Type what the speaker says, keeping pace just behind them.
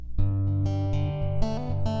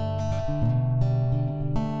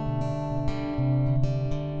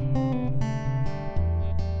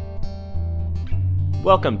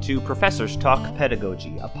Welcome to Professors Talk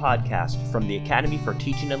Pedagogy, a podcast from the Academy for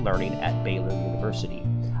Teaching and Learning at Baylor University.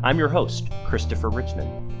 I'm your host, Christopher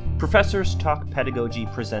Richmond. Professors Talk Pedagogy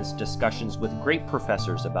presents discussions with great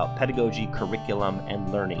professors about pedagogy, curriculum,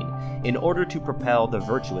 and learning in order to propel the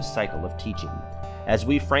virtuous cycle of teaching. As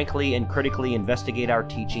we frankly and critically investigate our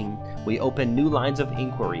teaching, we open new lines of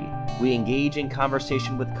inquiry, we engage in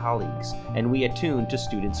conversation with colleagues, and we attune to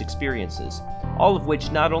students' experiences, all of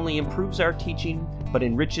which not only improves our teaching, but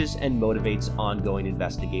enriches and motivates ongoing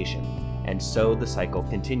investigation. And so the cycle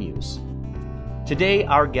continues. Today,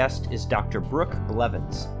 our guest is Dr. Brooke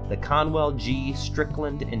Blevins, the Conwell G.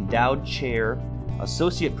 Strickland Endowed Chair,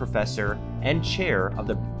 Associate Professor, and Chair of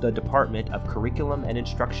the Department of Curriculum and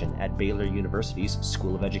Instruction at Baylor University's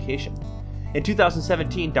School of Education. In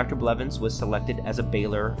 2017, Dr. Blevins was selected as a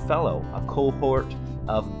Baylor Fellow, a cohort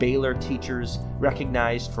of Baylor teachers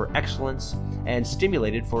recognized for excellence and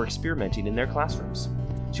stimulated for experimenting in their classrooms.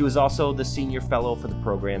 She was also the Senior Fellow for the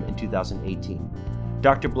program in 2018.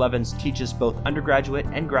 Dr. Blevins teaches both undergraduate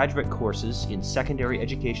and graduate courses in secondary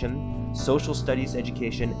education, social studies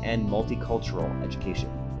education, and multicultural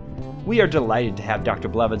education. We are delighted to have Dr.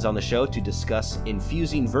 Blevins on the show to discuss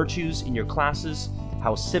infusing virtues in your classes,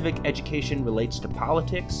 how civic education relates to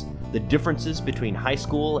politics, the differences between high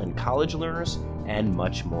school and college learners, and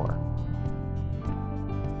much more.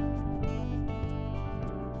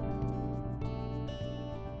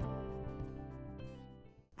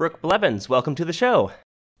 Brooke Blevins, welcome to the show.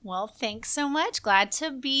 Well, thanks so much. Glad to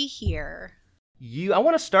be here. I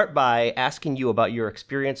want to start by asking you about your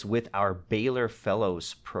experience with our Baylor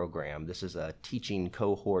Fellows program. This is a teaching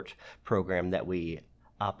cohort program that we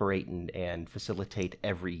operate and facilitate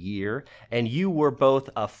every year. And you were both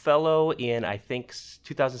a fellow in, I think,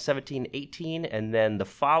 2017-18, and then the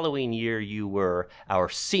following year you were our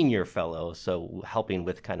senior fellow, so helping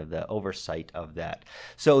with kind of the oversight of that.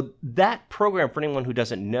 So that program, for anyone who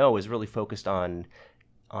doesn't know, is really focused on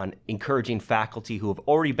encouraging faculty who have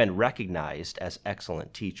already been recognized as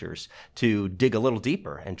excellent teachers to dig a little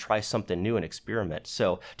deeper and try something new and experiment.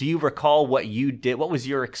 So do you recall what you did? What was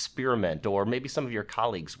your experiment, or maybe some of your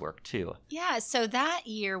colleagues' work too? Yeah, so that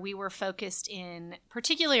year we were focused in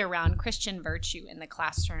particularly around Christian virtue in the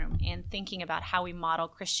classroom and thinking about how we model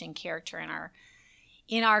Christian character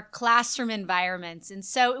in our classroom environments. And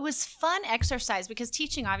so it was fun exercise because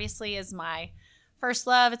teaching obviously is my first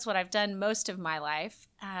love. It's what I've done most of my life,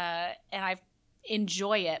 and I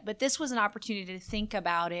enjoy it. But this was an opportunity to think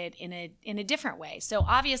about it in a different way. So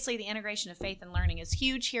obviously the integration of faith and learning is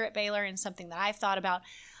huge here at Baylor and something that I've thought about,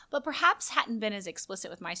 but perhaps hadn't been as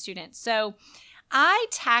explicit with my students. So I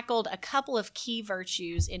tackled a couple of key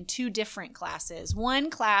virtues in two different classes.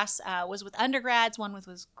 One class was with undergrads, one was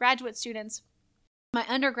with graduate students. My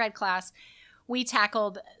undergrad class, we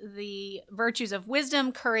tackled the virtues of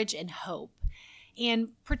wisdom, courage, and hope. And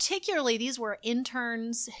particularly, these were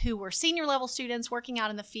interns who were senior level students working out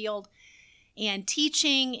in the field and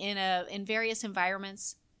teaching in various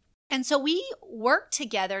environments. And so we worked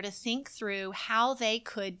together to think through how they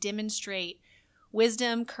could demonstrate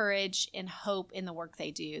wisdom, courage, and hope in the work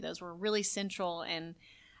they do. Those were really central. And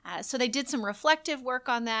so they did some reflective work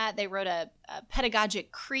on that. They wrote a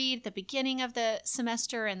pedagogic creed at the beginning of the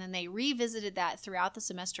semester, and then they revisited that throughout the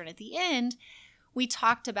semester. And at the end, we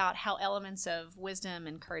talked about how elements of wisdom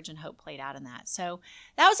and courage and hope played out in that. So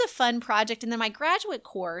that was a fun project. And then my graduate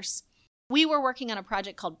course, we were working on a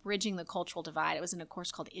project called Bridging the Cultural Divide. It was in a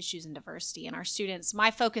course called Issues in Diversity. And our students,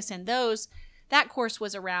 my focus in that course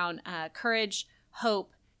was around courage,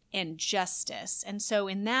 hope, and justice. And so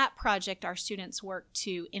in that project, our students worked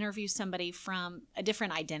to interview somebody from a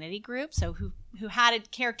different identity group, so who had a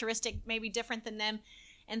characteristic maybe different than them,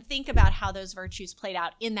 and think about how those virtues played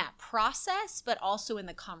out in that process, but also in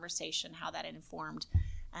the conversation, how that informed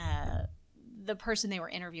the person they were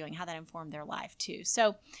interviewing, how that informed their life too.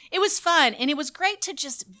 So it was fun, and it was great to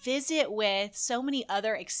just visit with so many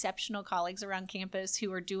other exceptional colleagues around campus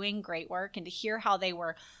who were doing great work, and to hear how they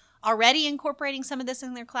were already incorporating some of this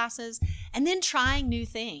in their classes and then trying new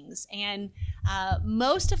things. And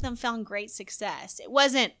most of them found great success. It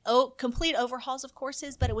wasn't complete overhauls of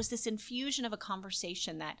courses, but it was this infusion of a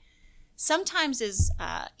conversation that sometimes is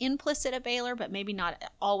implicit at Baylor, but maybe not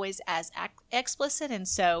always as explicit. And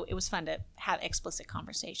so it was fun to have explicit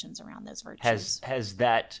conversations around those virtues. Has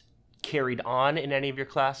that carried on in any of your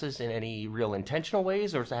classes in any real intentional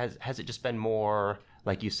ways, or has it just been more,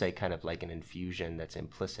 like you say, kind of like an infusion that's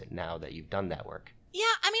implicit now that you've done that work? Yeah,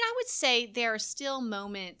 I mean, I would say there are still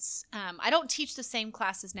moments. I don't teach the same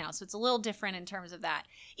classes now, so it's a little different in terms of that.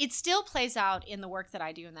 It still plays out in the work that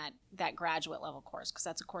I do in that graduate level course, because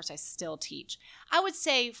that's a course I still teach. I would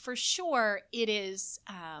say for sure it is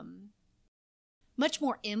much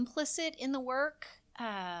more implicit in the work.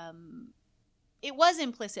 It was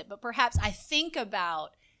implicit, but perhaps I think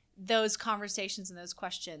about those conversations and those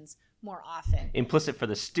questions more often. Implicit for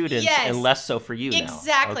the students, yes, and less so for you now.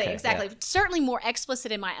 Exactly. Yeah. Certainly more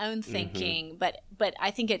explicit in my own thinking, but I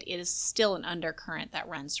think it is still an undercurrent that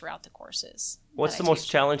runs throughout the courses. What's the most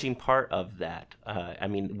challenging part of that? I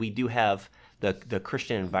mean, we do have the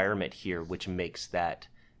Christian environment here, which makes that,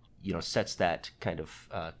 sets that kind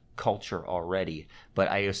of culture already. But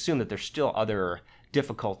I assume that there's still other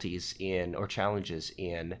difficulties or challenges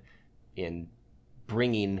in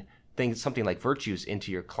bringing something like virtues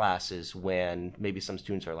into your classes when maybe some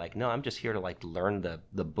students are like, no, I'm just here to learn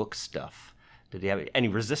the book stuff. Did you have any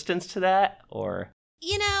resistance to that, or?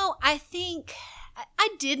 I think I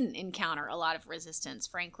didn't encounter a lot of resistance,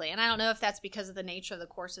 frankly. And I don't know if that's because of the nature of the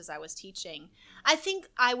courses I was teaching. I think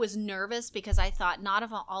I was nervous because I thought not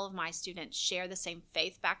all of my students share the same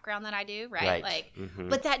faith background that I do, right?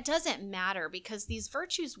 But that doesn't matter, because these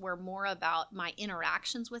virtues were more about my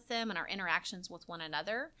interactions with them and our interactions with one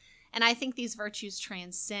another. And I think these virtues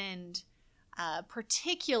transcend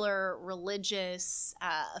particular religious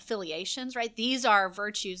affiliations, right? These are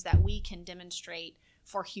virtues that we can demonstrate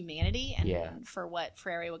for humanity and for what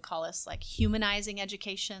Freire would call us humanizing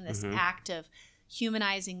education, this act of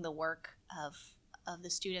humanizing the work of the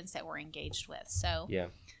students that we're engaged with. So, I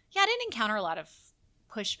didn't encounter a lot of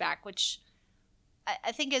pushback, which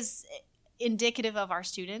I think is indicative of our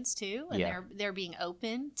students too, and they're being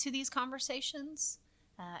open to these conversations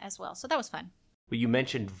as well. So that was fun. Well, you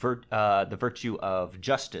mentioned the virtue of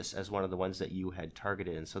justice as one of the ones that you had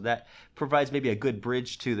targeted, and so that provides maybe a good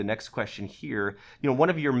bridge to the next question here. One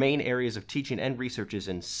of your main areas of teaching and research is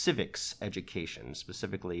in civics education.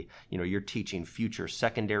 Specifically, you're teaching future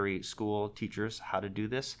secondary school teachers how to do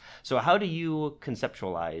this. So how do you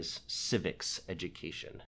conceptualize civics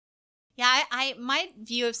education? Yeah, my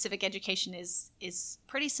view of civic education is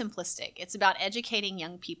pretty simplistic. It's about educating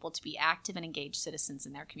young people to be active and engaged citizens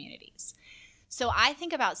in their communities. So I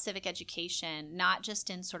think about civic education not just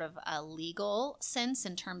in sort of a legal sense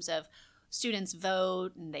in terms of students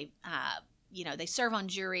vote and they serve on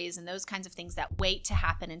juries and those kinds of things that wait to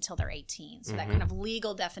happen until they're 18. So that kind of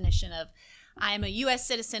legal definition of I am a U.S.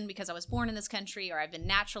 citizen because I was born in this country, or I've been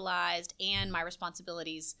naturalized and my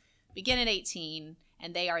responsibilities begin at 18,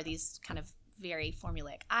 and they are these kind of very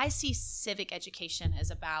formulaic. I see civic education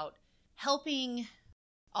as about helping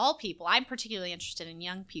all people. I'm particularly interested in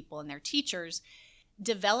young people and their teachers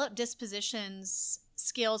develop dispositions,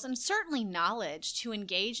 skills, and certainly knowledge to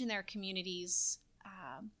engage in their communities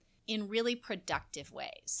in really productive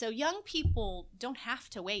ways. So young people don't have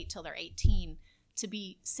to wait till they're 18 to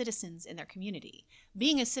be citizens in their community.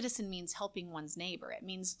 Being a citizen means helping one's neighbor. It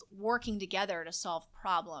means working together to solve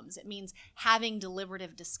problems. It means having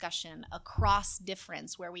deliberative discussion across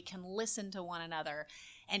difference where we can listen to one another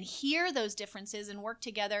and hear those differences and work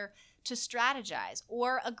together to strategize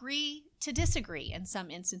or agree to disagree in some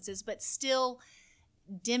instances, but still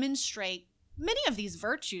demonstrate many of these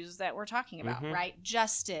virtues that we're talking about, right?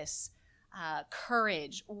 Justice,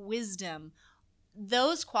 courage, wisdom,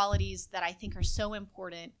 those qualities that I think are so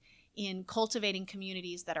important in cultivating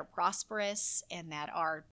communities that are prosperous and that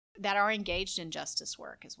are engaged in justice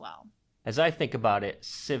work as well. As I think about it,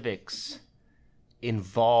 civics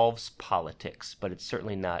involves politics, but it's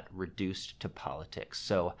certainly not reduced to politics.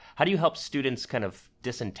 So how do you help students kind of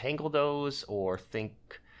disentangle those or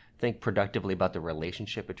think productively about the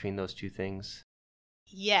relationship between those two things?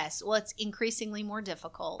 Yes. Well, it's increasingly more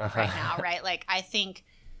difficult right now, right? I think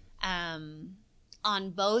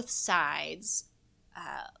on both sides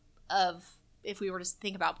of, if we were to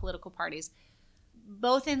think about political parties,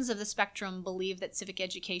 both ends of the spectrum believe that civic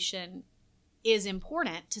education is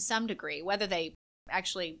important to some degree, whether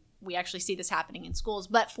we actually see this happening in schools,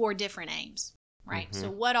 but for different aims, right?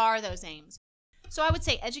 So what are those aims? So I would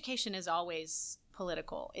say education is always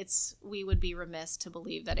political. We would be remiss to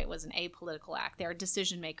believe that it was an apolitical act. There are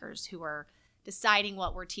decision makers who are deciding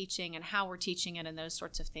what we're teaching and how we're teaching it and those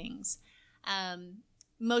sorts of things.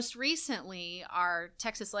 Most recently, our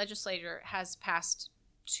Texas legislature has passed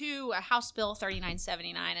a House Bill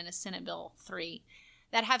 3979 and a Senate Bill 3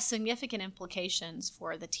 that have significant implications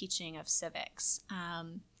for the teaching of civics.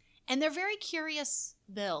 And they're very curious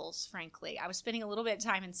bills, frankly. I was spending a little bit of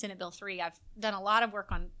time in Senate Bill 3. I've done a lot of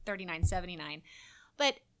work on 3979.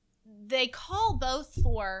 But they call both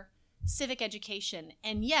for civic education,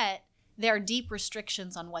 and yet there are deep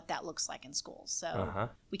restrictions on what that looks like in schools. So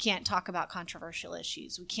we can't talk about controversial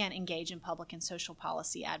issues. We can't engage in public and social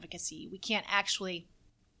policy advocacy. We can't actually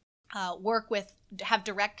have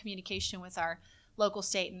direct communication with our local,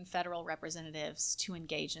 state, and federal representatives to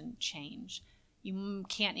engage in change. You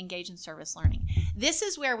can't engage in service learning. This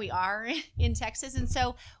is where we are in Texas. And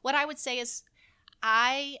so what I would say is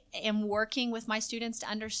I am working with my students to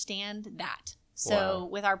understand that. So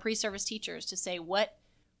with our pre-service teachers to say, what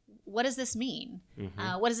does this mean?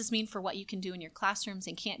 What does this mean for what you can do in your classrooms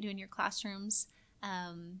and can't do in your classrooms?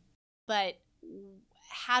 But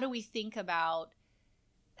how do we think about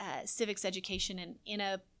civics education in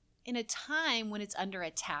a time when it's under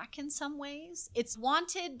attack in some ways? It's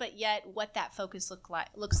wanted, but yet what that focus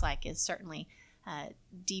looks like is certainly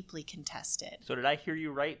deeply contested. So did I hear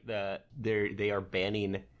you right that they are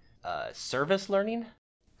banning service learning?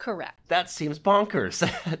 Correct. That seems bonkers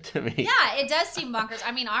to me. Yeah, it does seem bonkers.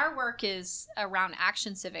 I mean, our work is around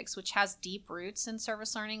action civics, which has deep roots in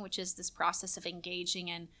service learning, which is this process of engaging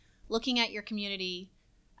and looking at your community,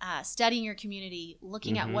 studying your community,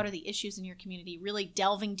 looking at what are the issues in your community, really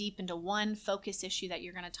delving deep into one focus issue that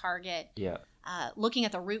you're going to target, looking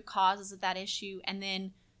at the root causes of that issue, and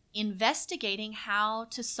then investigating how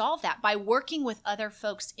to solve that by working with other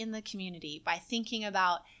folks in the community, by thinking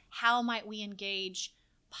about how might we engage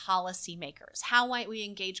policymakers, how might we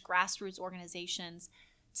engage grassroots organizations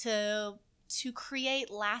to create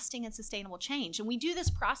lasting and sustainable change. And we do this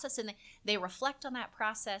process and they reflect on that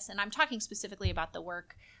process. And I'm talking specifically about the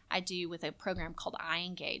work I do with a program called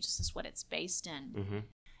iEngage. This is what it's based in.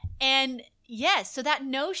 And yes, so that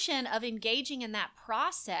notion of engaging in that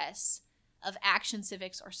process of action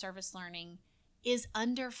civics or service learning is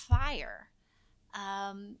under fire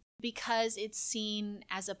because it's seen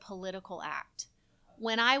as a political act.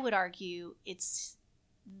 When I would argue it's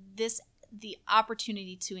the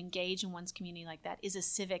opportunity to engage in one's community like that is a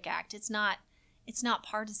civic act. It's not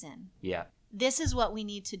partisan. Yeah. This is what we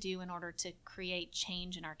need to do in order to create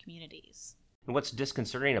change in our communities. And what's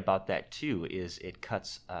disconcerting about that too is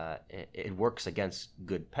it works against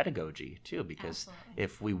good pedagogy too, because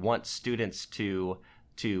if we want students to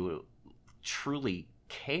truly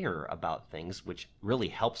care about things, which really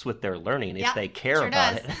helps with their learning if they care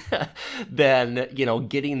about it, then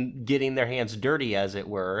getting their hands dirty, as it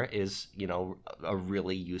were, is a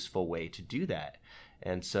really useful way to do that.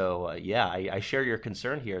 And so I share your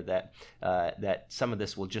concern here that some of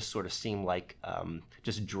this will just sort of seem like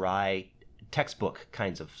just dry textbook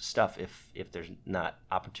kinds of stuff if there's not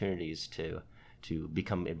opportunities to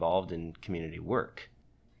become involved in community work.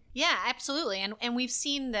 Yeah, absolutely. And we've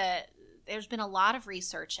seen there's been a lot of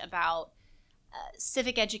research about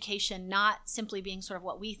civic education not simply being sort of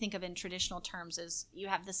what we think of in traditional terms as you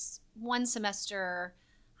have this one semester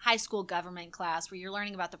high school government class where you're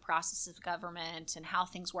learning about the process of government and how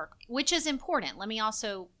things work, which is important. Let me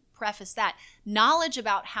also preface that. Knowledge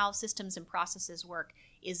about how systems and processes work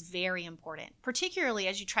is very important, particularly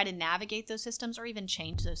as you try to navigate those systems or even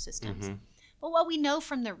change those systems. But what we know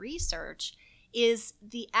from the research is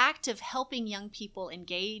the act of helping young people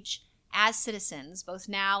engage as citizens, both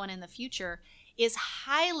now and in the future, is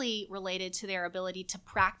highly related to their ability to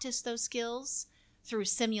practice those skills through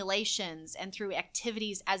simulations and through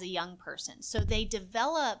activities as a young person. So they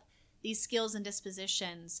develop these skills and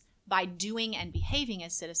dispositions by doing and behaving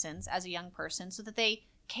as citizens as a young person so that they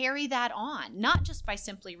carry that on, not just by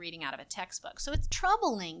simply reading out of a textbook. So it's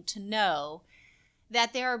troubling to know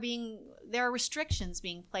that there are restrictions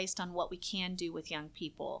being placed on what we can do with young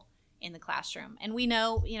people in the classroom. And we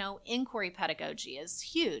know, inquiry pedagogy is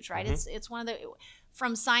huge, right? It's one of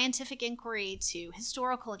from scientific inquiry to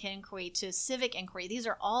historical inquiry to civic inquiry. These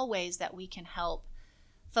are all ways that we can help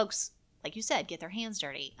folks, like you said, get their hands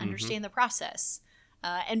dirty, understand the process,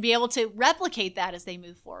 and be able to replicate that as they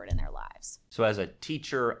move forward in their lives. So as a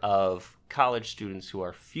teacher of college students who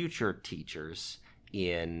are future teachers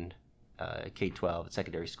in K-12,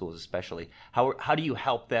 secondary schools especially, how do you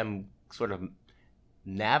help them sort of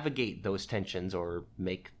navigate those tensions or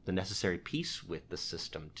make the necessary peace with the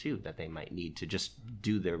system too that they might need to just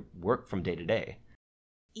do their work from day to day?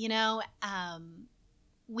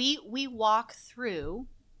 We walk through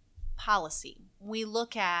policy. We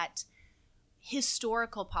look at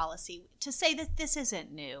historical policy to say that this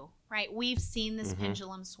isn't new, right? We've seen this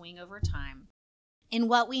pendulum swing over time. And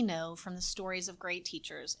what we know from the stories of great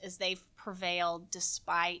teachers is they've prevailed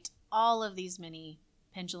despite all of these many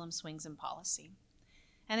pendulum swings in policy.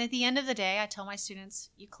 And at the end of the day, I tell my students,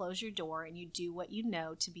 you close your door and you do what you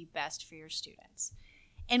know to be best for your students.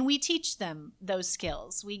 And we teach them those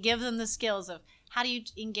skills. We give them the skills of how do you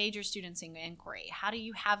engage your students in inquiry? How do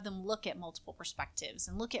you have them look at multiple perspectives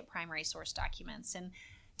and look at primary source documents and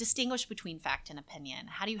distinguish between fact and opinion?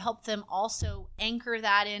 How do you help them also anchor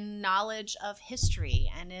that in knowledge of history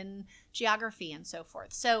and in geography and so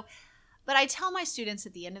forth? So, but I tell my students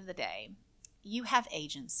at the end of the day, you have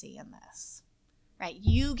agency in this, right?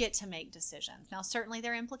 You get to make decisions. Now, certainly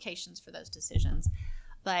there are implications for those decisions,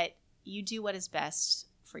 but you do what is best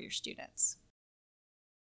for your students.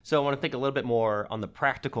 So I want to think a little bit more on the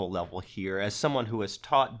practical level here. As someone who has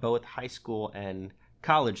taught both high school and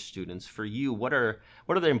college students, for you, what are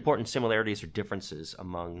the important similarities or differences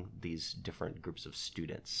among these different groups of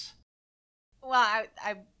students? Well,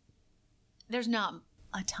 there's not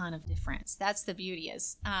a ton of difference. That's the beauty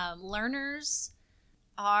is learners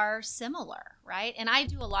are similar, right? And I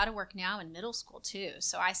do a lot of work now in middle school too.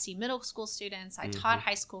 So I see middle school students. I taught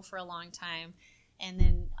high school for a long time and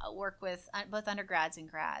then work with both undergrads and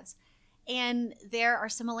grads. And there are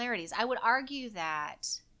similarities. I would argue that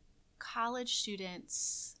college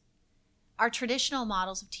students, our traditional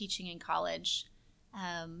models of teaching in college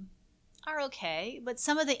are okay, but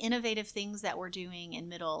some of the innovative things that we're doing in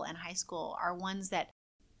middle and high school are ones that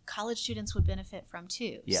college students would benefit from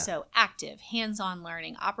too. Yeah. So active, hands-on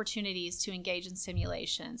learning, opportunities to engage in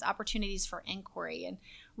simulations, opportunities for inquiry, and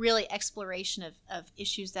really exploration of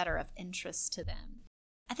issues that are of interest to them.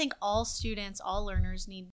 I think all students, all learners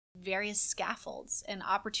need various scaffolds and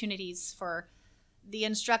opportunities for the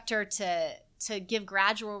instructor to give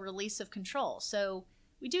gradual release of control. So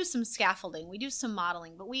we do some scaffolding, we do some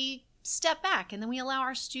modeling, but we step back and then we allow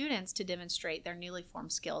our students to demonstrate their newly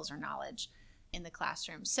formed skills or knowledge in the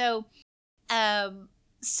classroom. So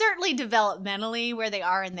certainly developmentally where they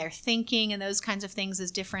are in their thinking and those kinds of things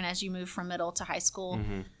is different as you move from middle to high school.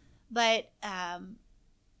 But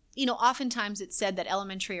oftentimes it's said that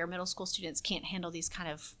elementary or middle school students can't handle these kind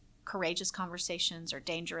of courageous conversations or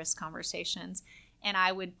dangerous conversations. And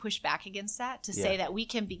I would push back against that to say that we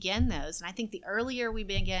can begin those. And I think the earlier we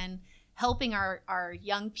begin helping our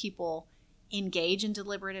young people engage in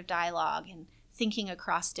deliberative dialogue and thinking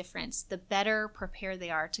across difference, the better prepared they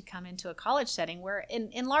are to come into a college setting where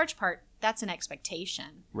in large part that's an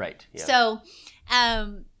expectation. Right. Yeah. So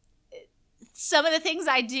some of the things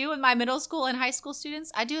I do with my middle school and high school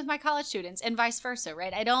students, I do with my college students and vice versa,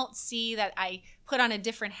 right? I don't see that I put on a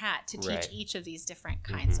different hat to teach each of these different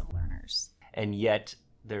kinds of learners. And yet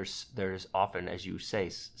there's often, as you say,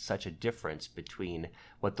 such a difference between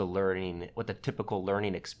what the typical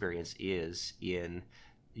learning experience is in,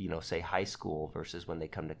 say high school versus when they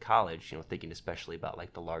come to college, thinking especially about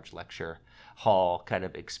like the large lecture hall kind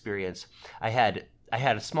of experience. I had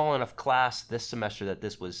a small enough class this semester that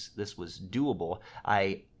this was doable.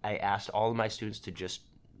 I asked all of my students to just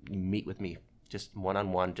meet with me, just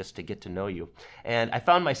one-on-one, just to get to know you. And I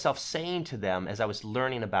found myself saying to them as I was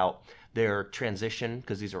learning about their transition,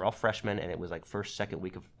 because these are all freshmen and it was like first, second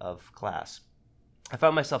week of class, I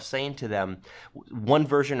found myself saying to them one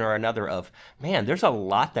version or another of, man, there's a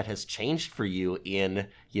lot that has changed for you in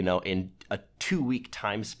a 2-week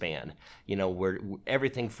time span, where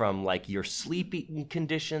everything from like your sleeping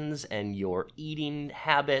conditions and your eating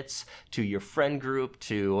habits to your friend group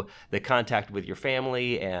to the contact with your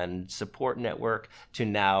family and support network to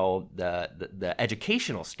now the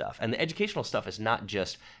educational stuff. And the educational stuff is not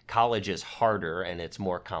just college is harder and it's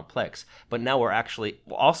more complex, but now we're actually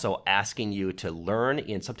also asking you to learn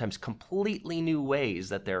in sometimes completely new ways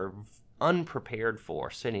that they're unprepared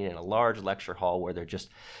for, sitting in a large lecture hall where they're just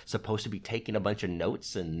supposed to be taking a bunch of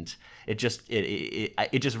notes. And it just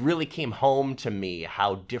really came home to me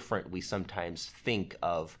how different we sometimes think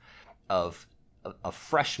of a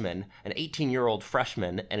freshman, an 18-year-old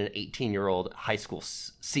freshman and an 18-year-old high school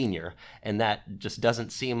senior, and that just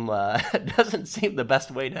doesn't seem the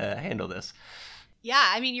best way to handle this. Yeah,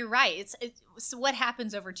 I mean, you're right. So what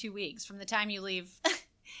happens over 2 weeks from the time you leave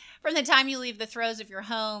from the time you leave the throes of your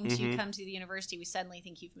home to you come to the university, we suddenly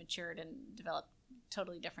think you've matured and developed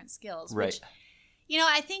totally different skills. Right. Which,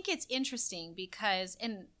 I think it's interesting because,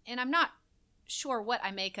 and I'm not sure what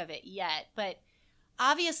I make of it yet, but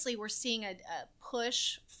obviously we're seeing a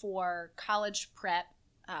push for college prep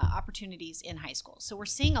opportunities in high schools. So we're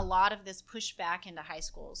seeing a lot of this push back into high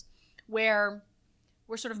schools where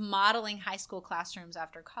we're sort of modeling high school classrooms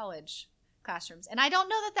after college classrooms. And I don't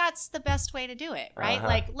know that that's the best way to do it, right?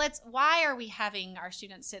 Like, why are we having our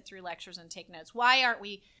students sit through lectures and take notes? Why aren't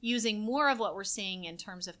we using more of what we're seeing in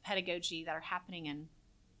terms of pedagogy that are happening in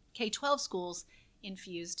K-12 schools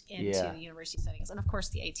infused into university settings? And of course,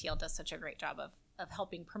 the ATL does such a great job of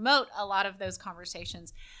helping promote a lot of those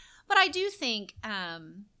conversations. But I do think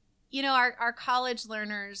our college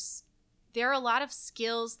learners, there are a lot of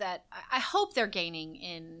skills that I hope they're gaining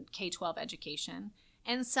in K-12 education,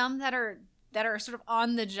 and some that are sort of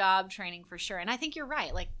on the job training for sure. And I think you're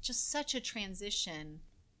right, like just such a transition,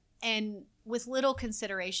 and with little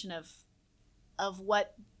consideration of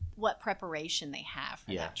what preparation they have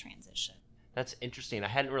for that transition. That's interesting. I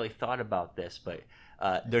hadn't really thought about this, but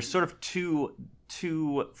there's sort of two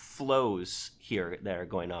flows here that are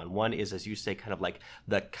going on. One is, as you say, kind of like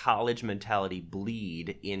the college mentality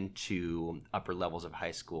bleed into upper levels of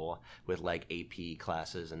high school with like AP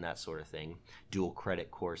classes and that sort of thing, dual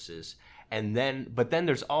credit courses. But then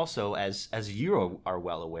there's also, as you are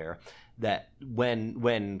well aware, that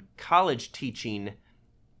when college teaching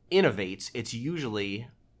innovates, it's usually,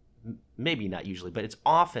 maybe not usually, but it's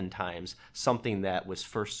oftentimes something that was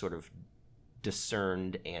first sort of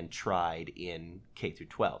discerned and tried in K through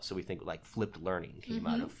 12. So we think like flipped learning came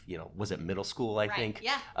out of, was it middle school, I think?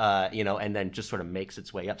 Yeah. And then just sort of makes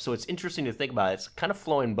its way up. So it's interesting to think about. It's kind of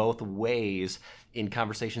flowing both ways in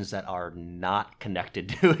conversations that are not connected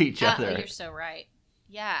to each other. You're so right.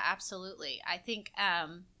 Yeah, absolutely. I think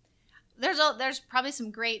there's probably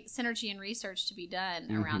some great synergy and research to be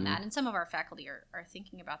done around that. And some of our faculty are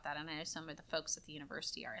thinking about that. And I know some of the folks at the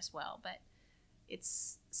university are as well. But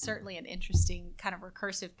it's certainly an interesting kind of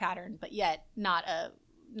recursive pattern, but yet not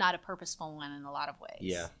a purposeful one in a lot of ways.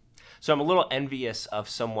 Yeah. So I'm a little envious of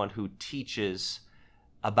someone who teaches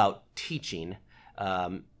about teaching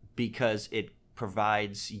because it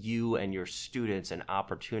provides you and your students an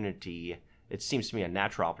opportunity, it seems to me a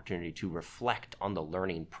natural opportunity to reflect on the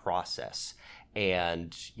learning process.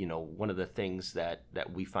 And, one of the things that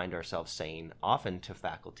we find ourselves saying often to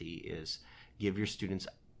faculty is give your students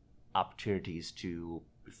opportunities to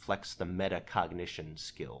flex the metacognition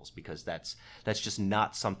skills, because that's just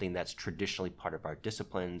not something that's traditionally part of our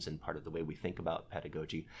disciplines and part of the way we think about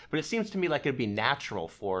pedagogy. But it seems to me like it'd be natural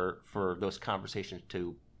for those conversations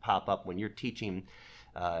to pop up when you're teaching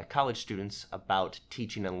college students about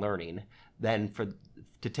teaching and learning, then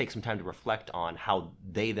to take some time to reflect on how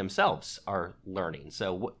they themselves are learning.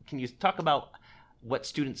 So can you talk about what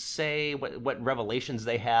students say, what revelations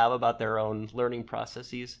they have about their own learning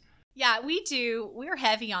processes? Yeah, we do. We're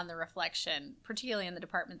heavy on the reflection, particularly in the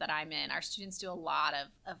department that I'm in. Our students do a lot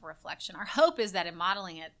of reflection. Our hope is that in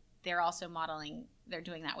modeling it, they're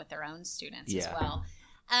doing that with their own students as well.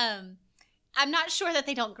 I'm not sure that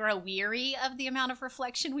they don't grow weary of the amount of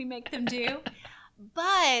reflection we make them do,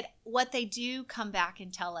 but what they do come back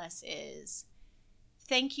and tell us is,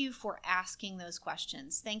 thank you for asking those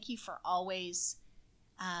questions. Thank you for always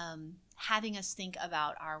having us think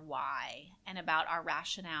about our why and about our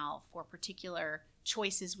rationale for particular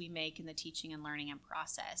choices we make in the teaching and learning and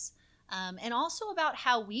process. And also about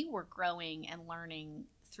how we were growing and learning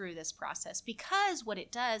through this process, because what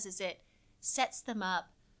it does is it sets them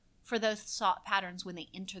up for those thought patterns when they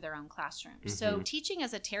enter their own classrooms. So teaching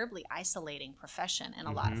is a terribly isolating profession in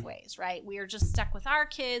a lot of ways, right? We are just stuck with our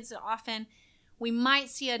kids. Often we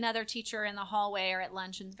might see another teacher in the hallway or at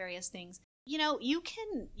lunch and various things. You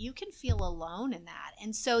can feel alone in that.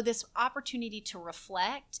 And so this opportunity to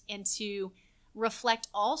reflect, and to reflect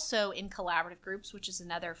also in collaborative groups, which is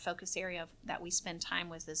another focus area that we spend time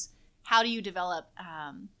with, is how do you develop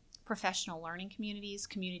professional learning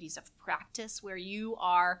communities of practice, where you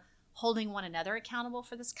are holding one another accountable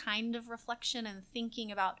for this kind of reflection and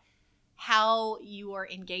thinking about how you are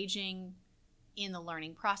engaging in the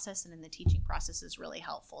learning process and in the teaching process is really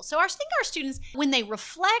helpful. So I think our students, when they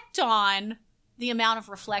reflect on the amount of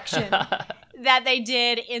reflection that they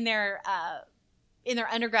did in their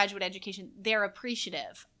undergraduate education, they're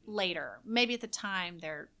appreciative later. Maybe at the time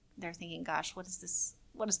they're thinking, gosh, what is this?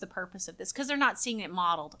 What is the purpose of this? Because they're not seeing it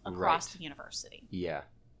modeled across the university. Yeah.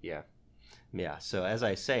 So as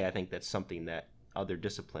I say, I think that's something that other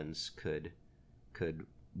disciplines could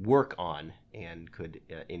work on and could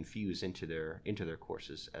infuse into their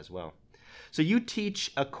courses as well. So you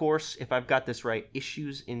teach a course, if I've got this right,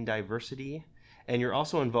 Issues in Diversity, and you're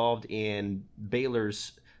also involved in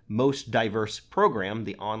Baylor's most diverse program,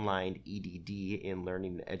 the online EDD in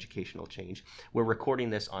Learning and Educational Change. We're recording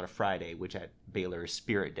this on a Friday, which at Baylor is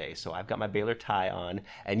Spirit Day. So I've got my Baylor tie on,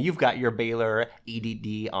 and you've got your Baylor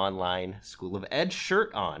EDD Online School of Ed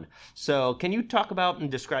shirt on. So can you talk about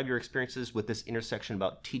and describe your experiences with this intersection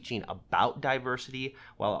about teaching about diversity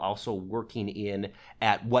while also working in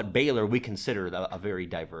at what Baylor we consider a very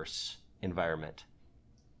diverse environment?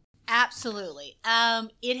 Absolutely.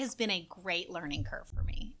 It has been a great learning curve for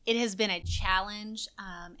me. It has been a challenge,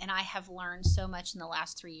 and I have learned so much in the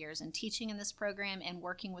last 3 years in teaching in this program and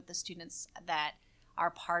working with the students that are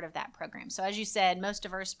part of that program. So as you said, most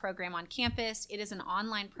diverse program on campus. It is an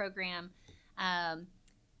online program,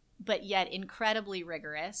 but yet incredibly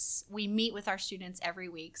rigorous. We meet with our students every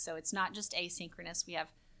week, so it's not just asynchronous. We have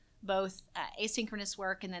both asynchronous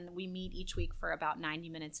work, and then we meet each week for about 90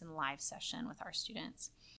 minutes in live session with our students.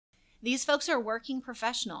 These folks are working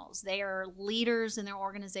professionals. They are leaders in their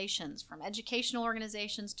organizations, from educational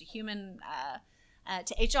organizations to human,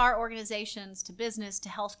 to HR organizations, to business, to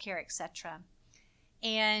healthcare, etc.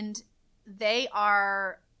 And they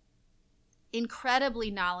are incredibly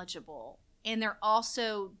knowledgeable, and they're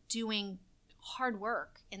also doing hard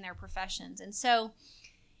work in their professions. And so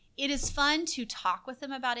it is fun to talk with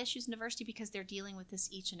them about issues in diversity because they're dealing with this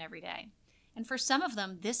each and every day. And for some of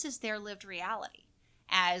them, this is their lived reality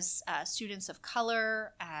as students of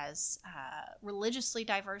color, as religiously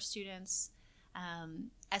diverse students,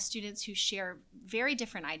 as students who share very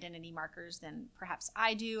different identity markers than perhaps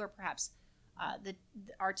I do, or perhaps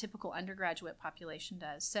our typical undergraduate population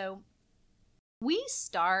does. So we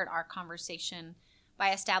start our conversation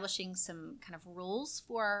by establishing some kind of rules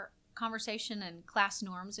for conversation and class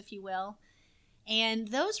norms, if you will. And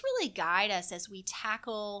those really guide us as we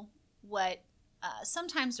tackle what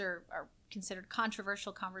sometimes are considered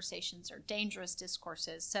controversial conversations or dangerous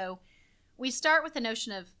discourses. So we start with the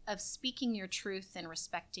notion of speaking your truth and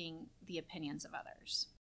respecting the opinions of others.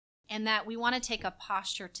 And that we want to take a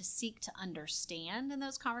posture to seek to understand in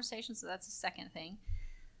those conversations. So that's the second thing.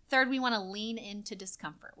 Third, we want to lean into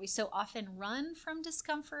discomfort. We so often run from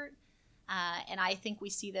discomfort. And I think we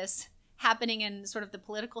see this happening in sort of the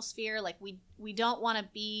political sphere. Like we don't want to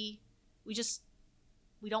be, we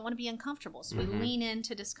don't want to be uncomfortable. So we lean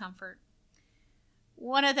into discomfort.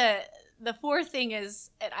 One of the fourth thing is,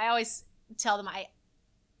 and I always tell them,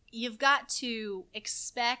 you've got to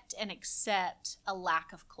expect and accept a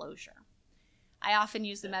lack of closure. I often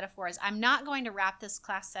use the metaphor as, I'm not going to wrap this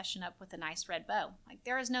class session up with a nice red bow. Like,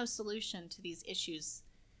 there is no solution to these issues,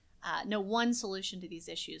 no one solution to these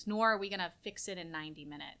issues, nor are we going to fix it in 90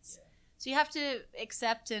 minutes. Yeah. So you have to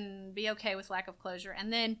accept and be okay with lack of closure.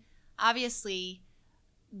 And then, obviously,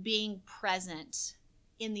 being present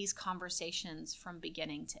in these conversations from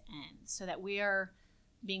beginning to end so that we are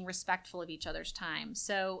being respectful of each other's time.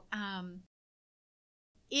 So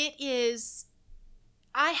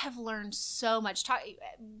I have learned so much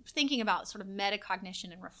thinking about sort of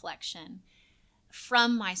metacognition and reflection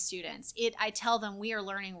from my students. I tell them we are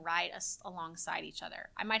learning right alongside each other.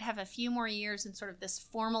 I might have a few more years in sort of this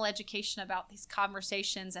formal education about these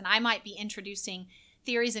conversations, and I might be introducing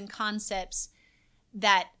theories and concepts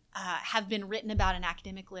that have been written about in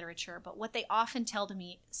academic literature. But what they often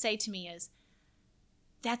say to me is,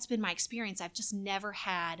 that's been my experience. I've just never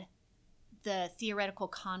had the theoretical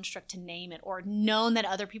construct to name it or known that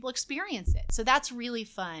other people experience it. So that's really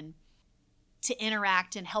fun to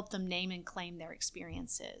interact and help them name and claim their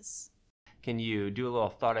experiences. Can you do a little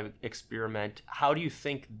thought experiment? How do you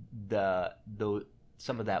think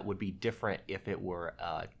some of that would be different if it were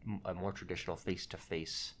a more traditional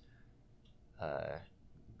face-to-face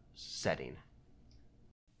setting?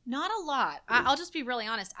 Not a lot. I'll just be really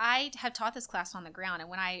honest. I have taught this class on the ground, and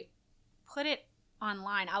when I put it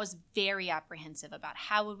online, I was very apprehensive about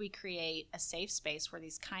how would we create a safe space where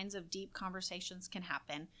these kinds of deep conversations can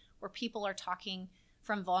happen, where people are talking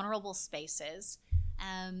from vulnerable spaces.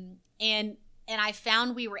 And I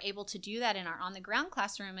found we were able to do that in our on-the-ground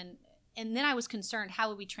classroom, and then I was concerned, how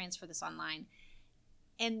would we transfer this online?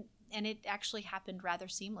 And it actually happened rather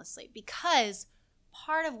seamlessly, because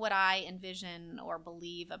part of what I envision or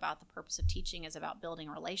believe about the purpose of teaching is about building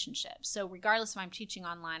relationships. So regardless if I'm teaching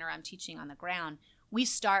online or I'm teaching on the ground, we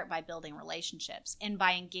start by building relationships and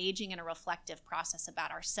by engaging in a reflective process about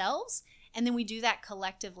ourselves, and then we do that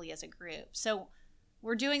collectively as a group. So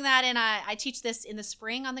we're doing that, and I teach this in the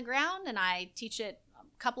spring on the ground, and I teach it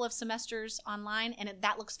a couple of semesters online, and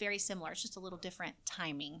that looks very similar. It's just a little different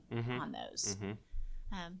timing on those.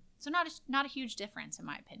 So not a huge difference, in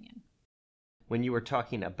my opinion. When you were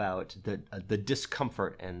talking about the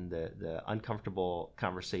discomfort and the uncomfortable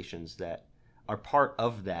conversations that are part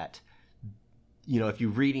of that, if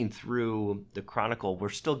you're reading through the Chronicle, we're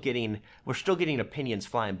still getting opinions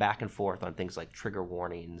flying back and forth on things like trigger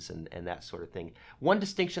warnings and that sort of thing. One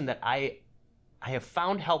distinction that I have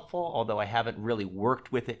found helpful, although I haven't really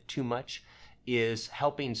worked with it too much, is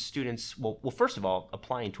helping students, well, first of all,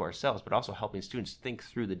 applying to ourselves, but also helping students think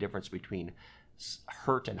through the difference between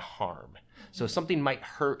hurt and harm. So something might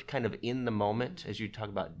hurt kind of in the moment, as you talk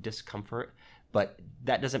about discomfort, but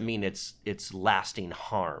that doesn't mean it's lasting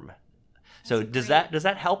harm. So does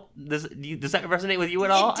that help? Does that resonate with you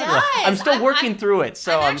at all? It does. I'm still working through it.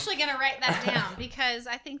 So I'm actually going to write that down because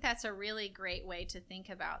I think that's a really great way to think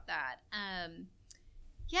about that.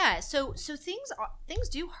 So things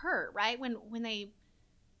do hurt, right? When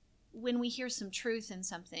we hear some truth in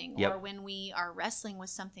something, yep. or when we are wrestling with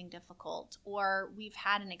something difficult, or we've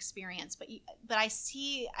had an experience. But I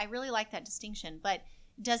really like that distinction, but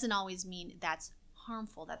it doesn't always mean that's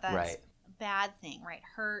harmful, that's right. a bad thing, right?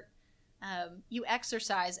 Hurt. You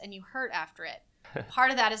exercise and you hurt after it.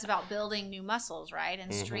 Part of that is about building new muscles, right?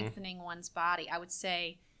 And strengthening one's body. I would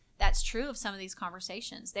say that's true of some of these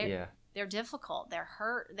conversations. They're difficult. They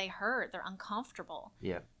hurt. They're uncomfortable.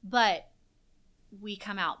 Yeah. But we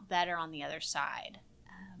come out better on the other side.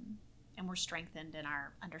 And we're strengthened in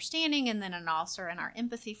our understanding, and then also in our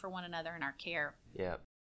empathy for one another and our care. Yeah.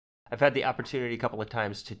 I've had the opportunity a couple of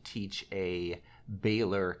times to teach a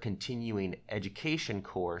Baylor continuing education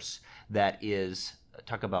course that is,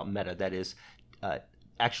 talk about meta, that is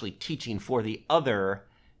actually teaching for the other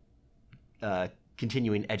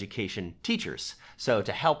continuing education teachers. So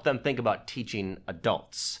to help them think about teaching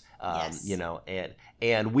adults, yes.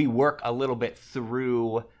 And we work a little bit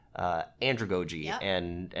through andragogy yep.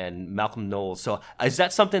 and Malcolm Knowles. So is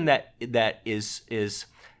that something that is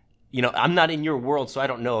I'm not in your world, so I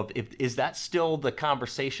don't know if is that still the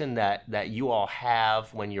conversation that you all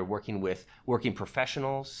have when you're working with working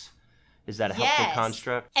professionals? Is that a helpful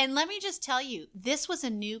construct? And let me just tell you, this was a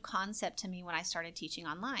new concept to me when I started teaching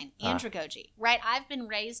online, andragogy, right? I've been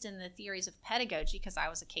raised in the theories of pedagogy because I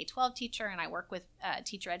was a K-12 teacher and I work with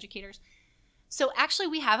teacher educators. So actually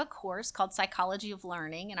we have a course called Psychology of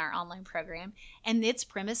Learning in our online program, and it's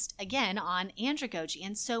premised, again, on andragogy.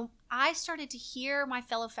 And so I started to hear my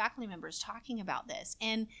fellow faculty members talking about this.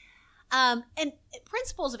 And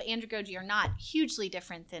principles of andragogy are not hugely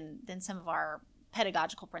different than some of our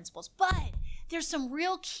pedagogical principles, but there's some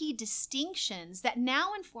real key distinctions that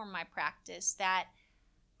now inform my practice that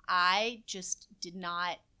I just did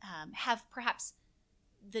not have perhaps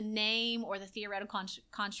the name or the theoretical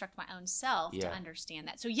construct my own self to understand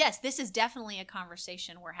that. So yes, this is definitely a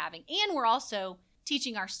conversation we're having, and we're also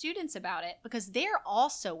teaching our students about it because they're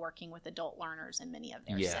also working with adult learners in many of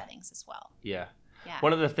their settings as well. Yeah.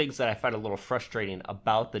 One of the things that I find a little frustrating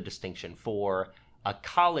about the distinction for a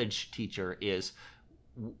college teacher is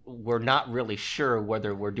we're not really sure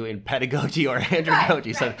whether we're doing pedagogy or andragogy.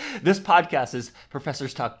 Right. So this podcast is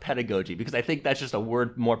Professors Talk Pedagogy because I think that's just a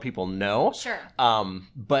word more people know. Sure.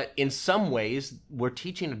 But in some ways, we're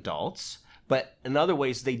teaching adults, but in other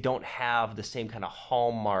ways, they don't have the same kind of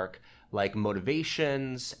hallmark like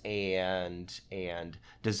motivations and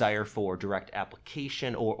desire for direct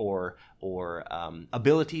application or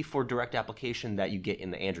ability for direct application that you get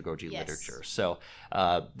in the andragogy literature. So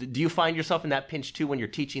do you find yourself in that pinch too when you're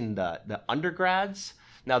teaching the undergrads,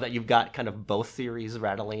 now that you've got kind of both theories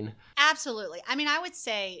rattling? Absolutely. I mean, I would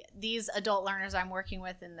say these adult learners I'm working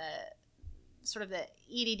with in the sort of the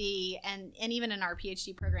EDD and even in our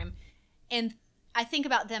PhD program, and I think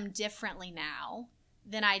about them differently now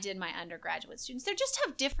than I did my undergraduate students. They just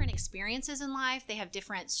have different experiences in life. They have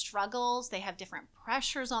different struggles. They have different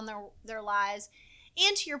pressures on their lives.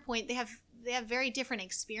 And to your point, they have very different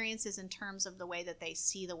experiences in terms of the way that they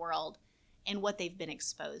see the world and what they've been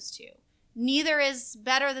exposed to. Neither is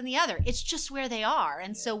better than the other. It's just where they are.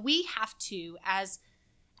 And so we have to, as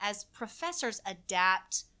professors,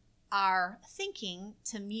 adapt our thinking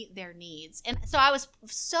to meet their needs. And so I was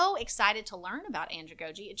so excited to learn about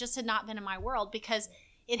andragogy. It just had not been in my world because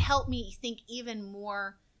it helped me think even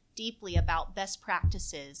more deeply about best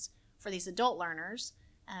practices for these adult learners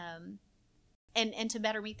and to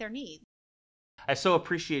better meet their needs. I so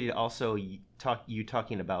appreciated also you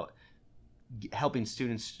talking about helping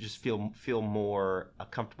students just feel more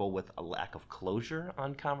comfortable with a lack of closure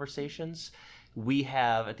on conversations. We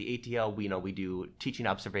have at the ATL, we do teaching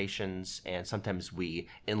observations, and sometimes we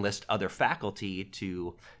enlist other faculty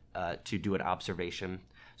to do an observation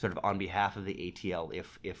sort of on behalf of the ATL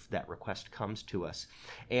if that request comes to us.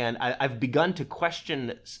 And I've begun to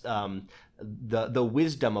question the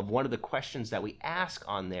wisdom of one of the questions that we ask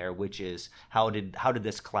on there, which is how did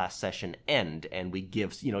this class session end? And we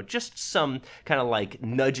give just some kind of like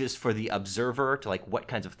nudges for the observer to like what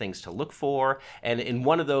kinds of things to look for. And in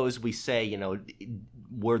one of those we say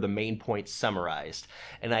were the main points summarized.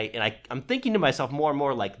 And I'm thinking to myself more and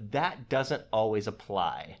more like that doesn't always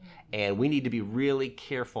apply. And we need to be really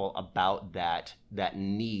careful about that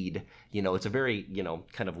need. It's a very,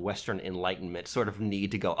 kind of Western Enlightenment sort of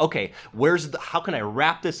need to go, okay, how can I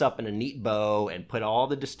wrap this up in a neat bow and put all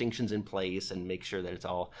the distinctions in place and make sure that it's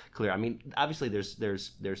all clear? I mean, obviously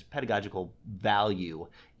there's pedagogical value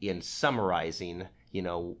in summarizing,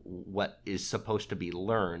 what is supposed to be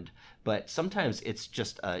learned, but sometimes it's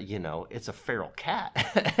just it's a feral cat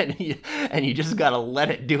and you just got to let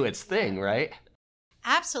it do its thing, right?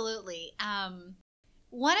 Absolutely.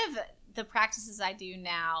 One of the practices I do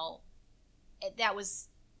now I was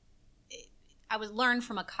learned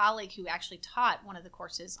from a colleague who actually taught one of the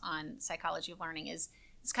courses on psychology of learning is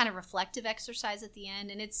this kind of reflective exercise at the end.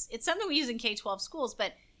 And it's something we use in K-12 schools,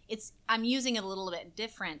 but I'm using it a little bit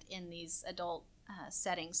different in these adult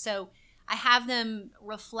settings. So I have them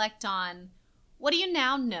reflect on, what do you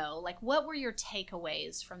now know? Like, what were your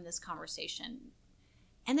takeaways from this conversation?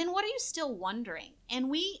 And then what are you still wondering? And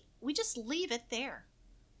we just leave it there.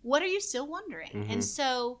 What are you still wondering? Mm-hmm. And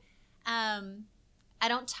so I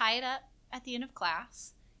don't tie it up at the end of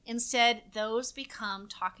class. Instead, those become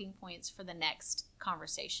talking points for the next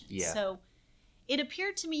conversation. Yeah. So it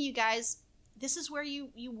appeared to me, you guys, this is where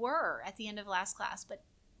you were at the end of last class, but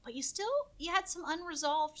you had some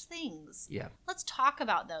unresolved things. Yeah. Let's talk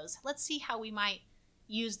about those. Let's see how we might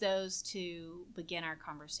use those to begin our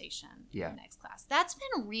conversation in the next class. That's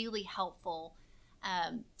been really helpful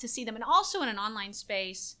to see them. And also in an online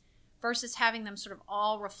space versus having them sort of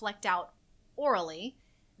all reflect out orally,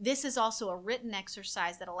 this is also a written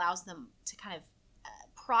exercise that allows them to kind of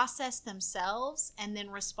process themselves and then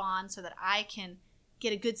respond so that I can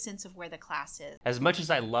get a good sense of where the class is. As much as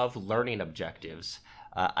I love learning objectives,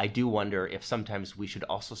 I do wonder if sometimes we should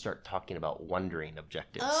also start talking about wondering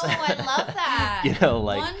objectives. Oh, I love that.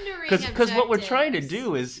 Wondering because what we're trying to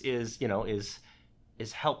do is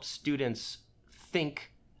help students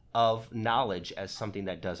think of knowledge as something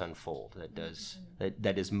that does unfold,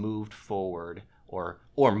 that is moved forward or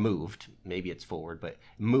moved, maybe it's forward, but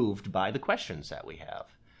moved by the questions that we have.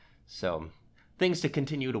 So things to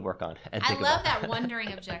continue to work on and think about. I love that,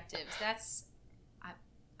 wondering objectives.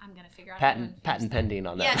 I'm going to figure out patent pending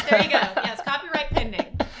on that. Yes, there you go. Yes, copyright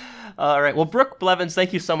pending. All right. Well, Brooke Blevins,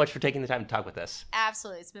 thank you so much for taking the time to talk with us.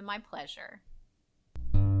 Absolutely. It's been my pleasure.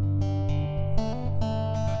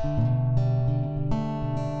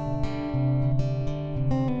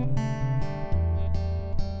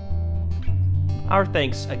 Our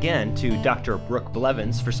thanks again to Dr. Brooke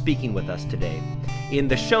Blevins for speaking with us today. In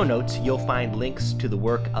the show notes, you'll find links to the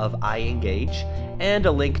work of iEngage and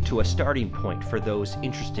a link to a starting point for those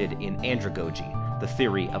interested in andragogy, the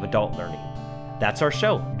theory of adult learning. That's our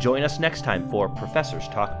show. Join us next time for Professors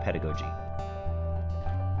Talk Pedagogy.